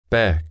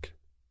back,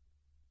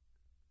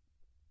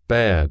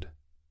 bad,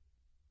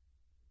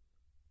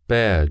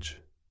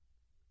 badge,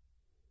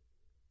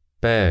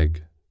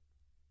 bag,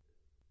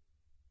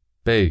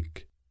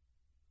 bake,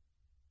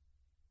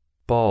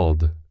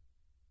 bald,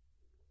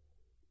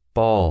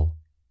 ball,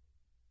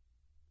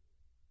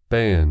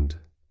 band,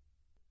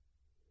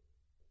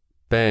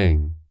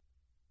 bang,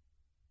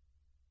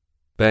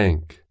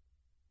 bank,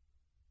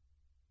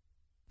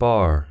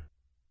 bar,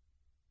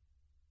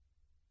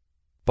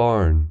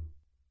 barn,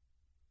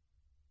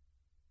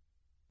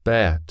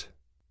 bat,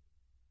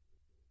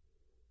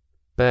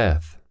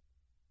 bath,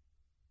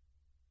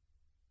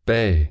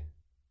 bay,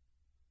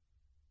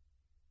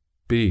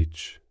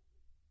 beach,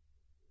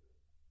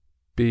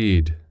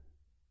 bead,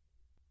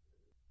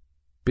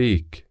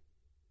 beak,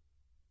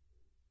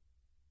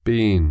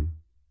 bean,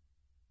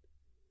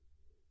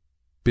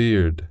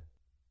 beard,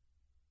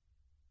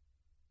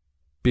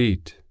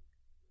 beat,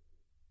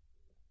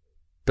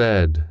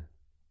 bed,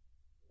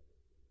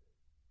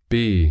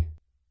 bee,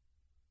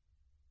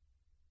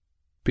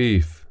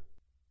 beef,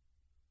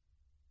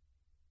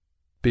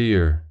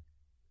 beer,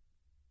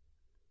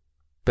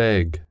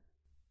 beg,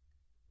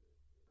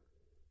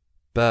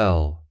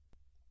 bell,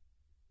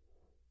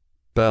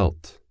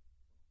 belt,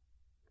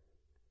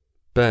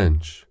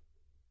 bench,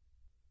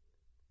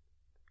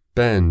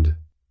 bend,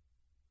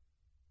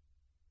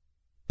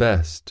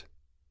 best,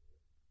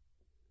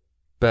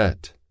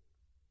 bet,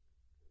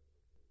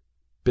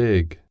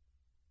 big,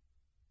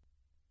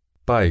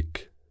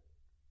 bike,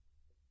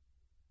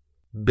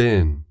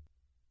 bin,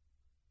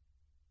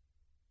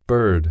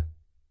 bird,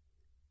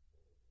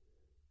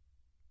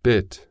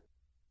 bit,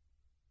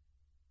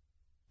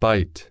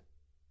 bite,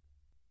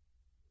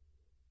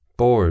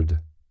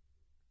 board,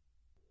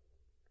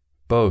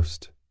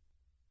 boast,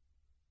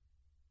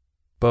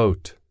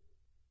 boat,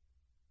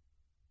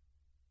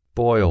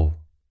 boil,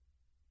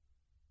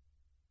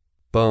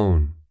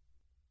 bone,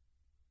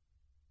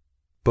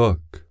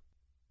 book,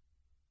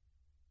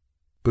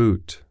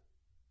 boot,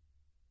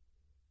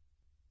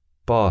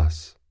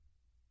 boss,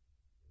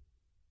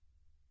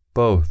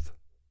 both,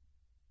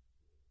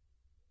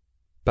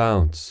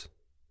 bounce,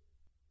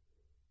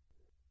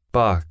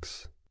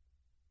 box,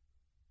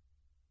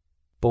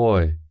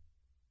 boy,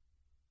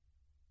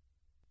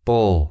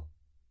 bull,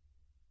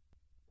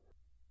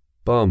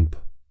 bump,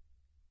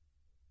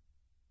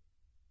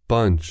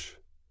 bunch,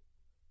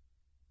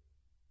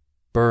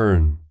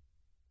 burn,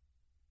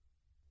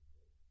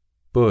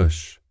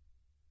 bush,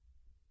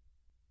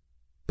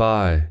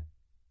 by,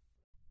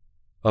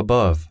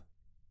 above,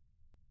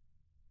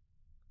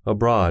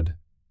 abroad,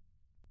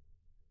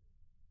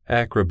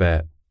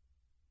 acrobat,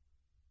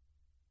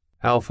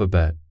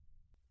 alphabet,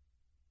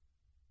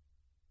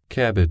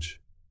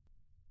 cabbage,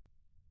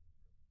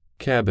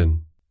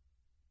 cabin,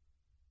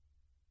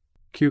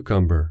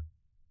 cucumber,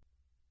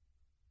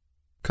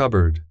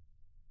 cupboard,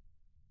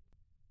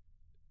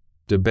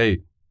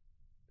 debate,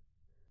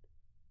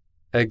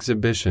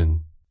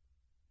 exhibition,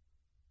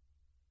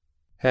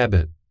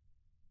 habit,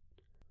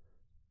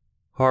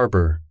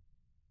 harbor,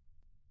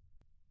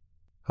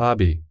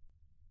 hobby,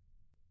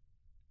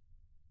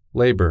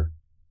 labor,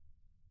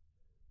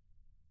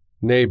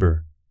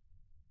 neighbor,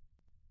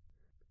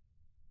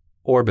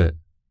 orbit,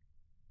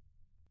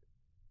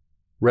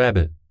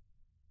 rabbit,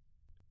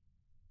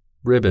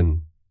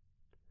 ribbon,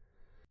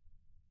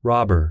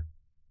 robber,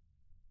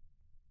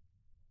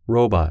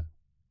 robot,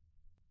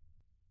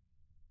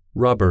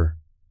 rubber,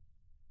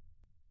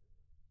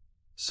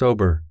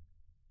 sober,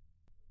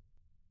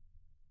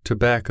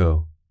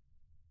 tobacco,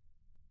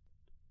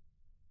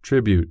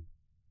 tribute,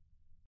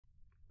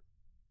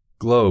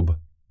 globe,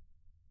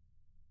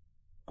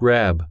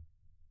 grab,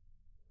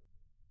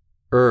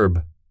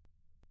 herb,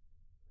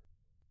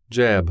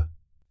 jab,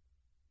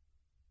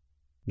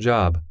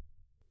 job,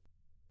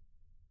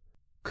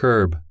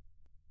 curb,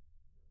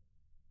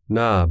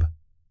 knob,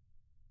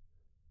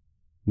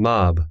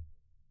 mob,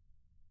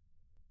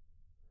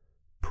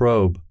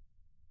 probe,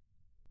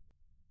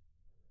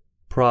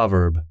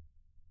 proverb,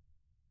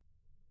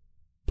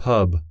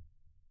 pub,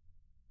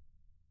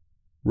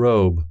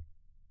 robe,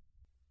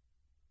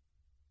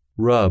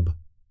 rub,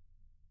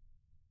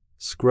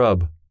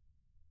 scrub,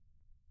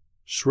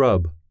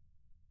 shrub,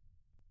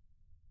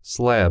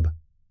 slab,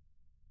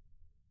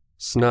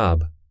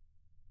 snob,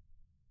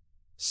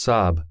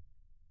 sob,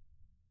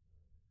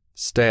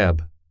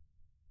 stab,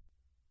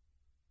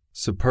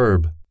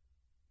 superb,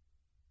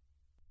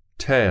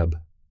 tab,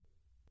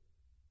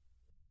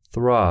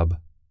 throb,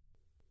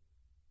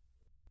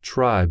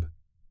 tribe,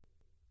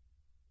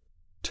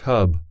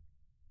 tub,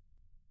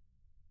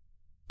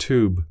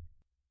 tube,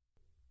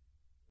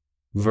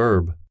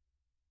 verb,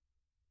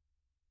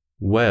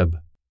 web,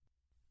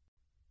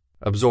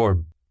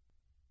 absorb,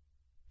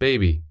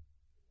 baby,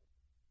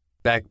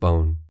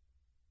 backbone,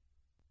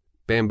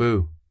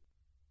 bamboo,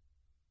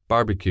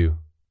 barbecue,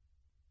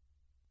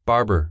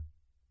 barber,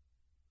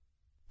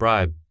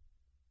 bribe,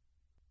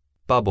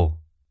 bubble,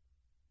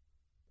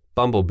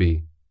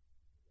 bumblebee,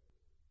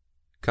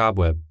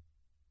 cobweb,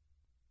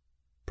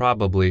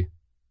 probably,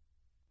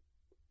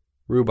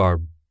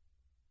 rhubarb,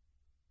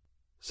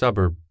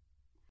 suburb.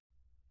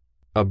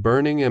 A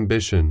burning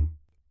ambition.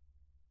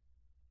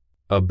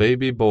 A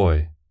baby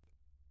boy.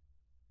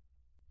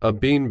 A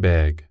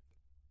beanbag.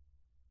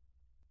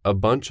 A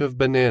bunch of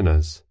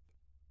bananas.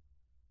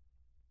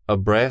 A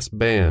brass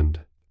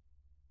band.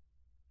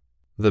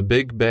 The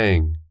Big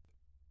Bang.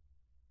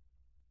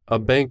 A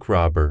bank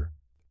robber.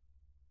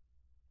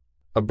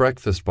 A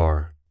breakfast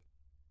bar.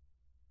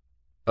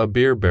 A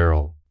beer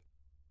barrel.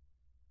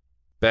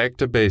 Back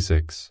to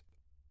basics.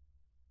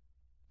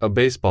 A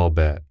baseball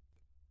bat.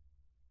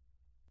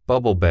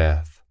 Bubble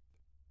bath.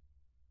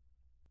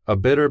 A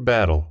bitter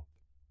battle.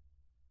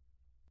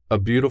 A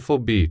beautiful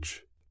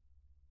beach.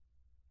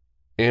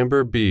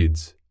 Amber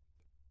beads.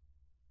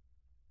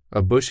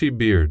 A bushy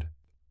beard.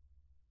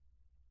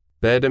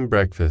 Bed and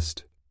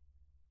breakfast.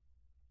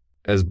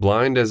 As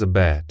blind as a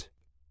bat.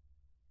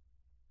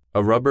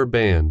 A rubber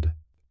band.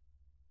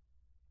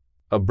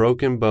 A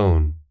broken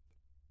bone.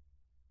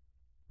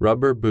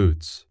 Rubber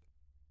boots.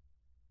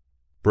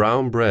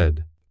 Brown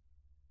bread.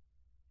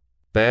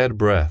 Bad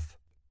breath.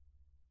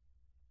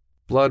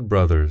 Blood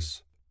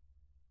brothers.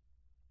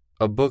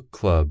 A book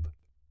club.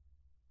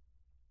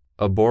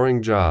 A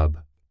boring job.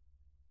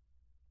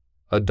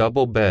 A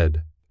double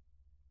bed.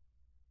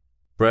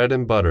 Bread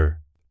and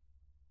butter.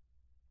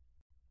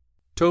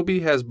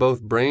 Toby has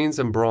both brains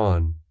and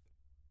brawn.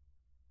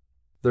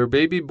 Their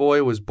baby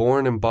boy was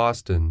born in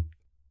Boston.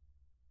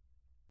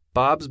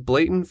 Bob's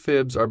blatant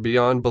fibs are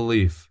beyond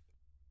belief.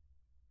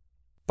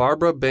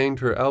 Barbara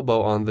banged her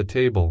elbow on the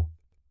table.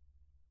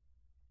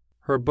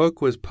 Her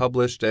book was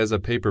published as a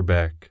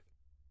paperback.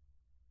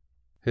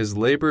 His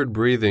labored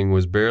breathing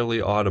was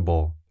barely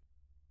audible.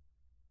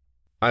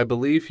 I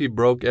believe he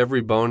broke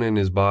every bone in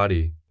his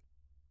body.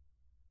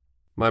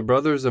 My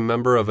brother's a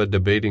member of a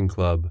debating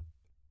club.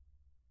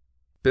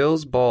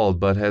 Bill's bald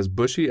but has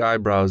bushy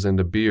eyebrows and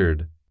a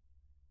beard.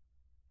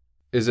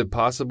 Is it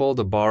possible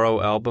to borrow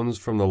albums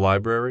from the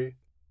library?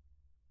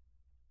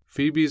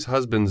 Phoebe's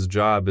husband's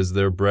job is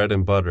their bread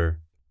and butter.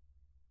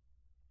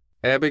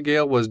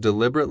 Abigail was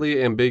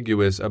deliberately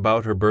ambiguous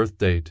about her birth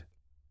date.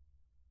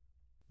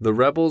 The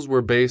rebels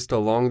were based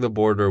along the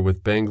border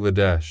with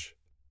Bangladesh.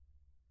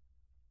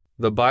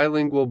 The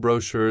bilingual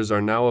brochures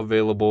are now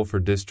available for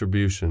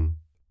distribution.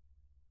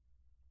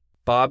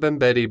 Bob and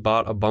Betty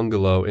bought a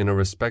bungalow in a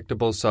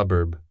respectable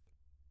suburb.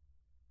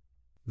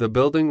 The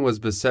building was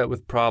beset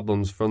with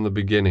problems from the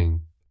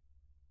beginning.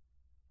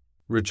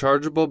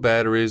 Rechargeable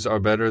batteries are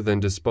better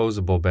than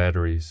disposable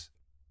batteries.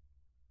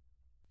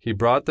 He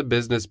brought the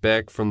business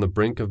back from the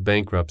brink of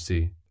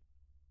bankruptcy.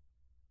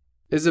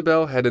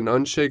 Isabel had an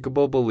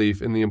unshakable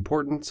belief in the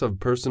importance of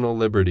personal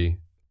liberty.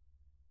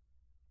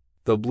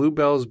 The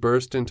bluebells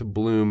burst into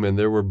bloom and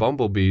there were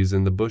bumblebees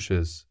in the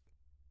bushes.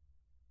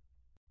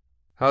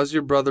 How's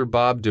your brother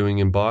Bob doing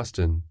in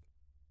Boston?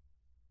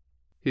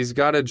 He's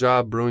got a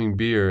job brewing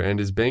beer and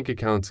his bank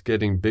account's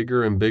getting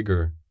bigger and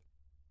bigger.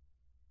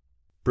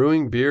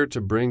 Brewing beer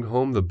to bring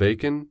home the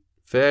bacon?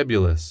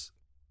 Fabulous.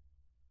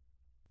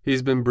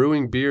 He's been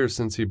brewing beer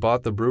since he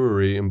bought the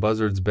brewery in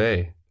Buzzards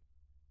Bay.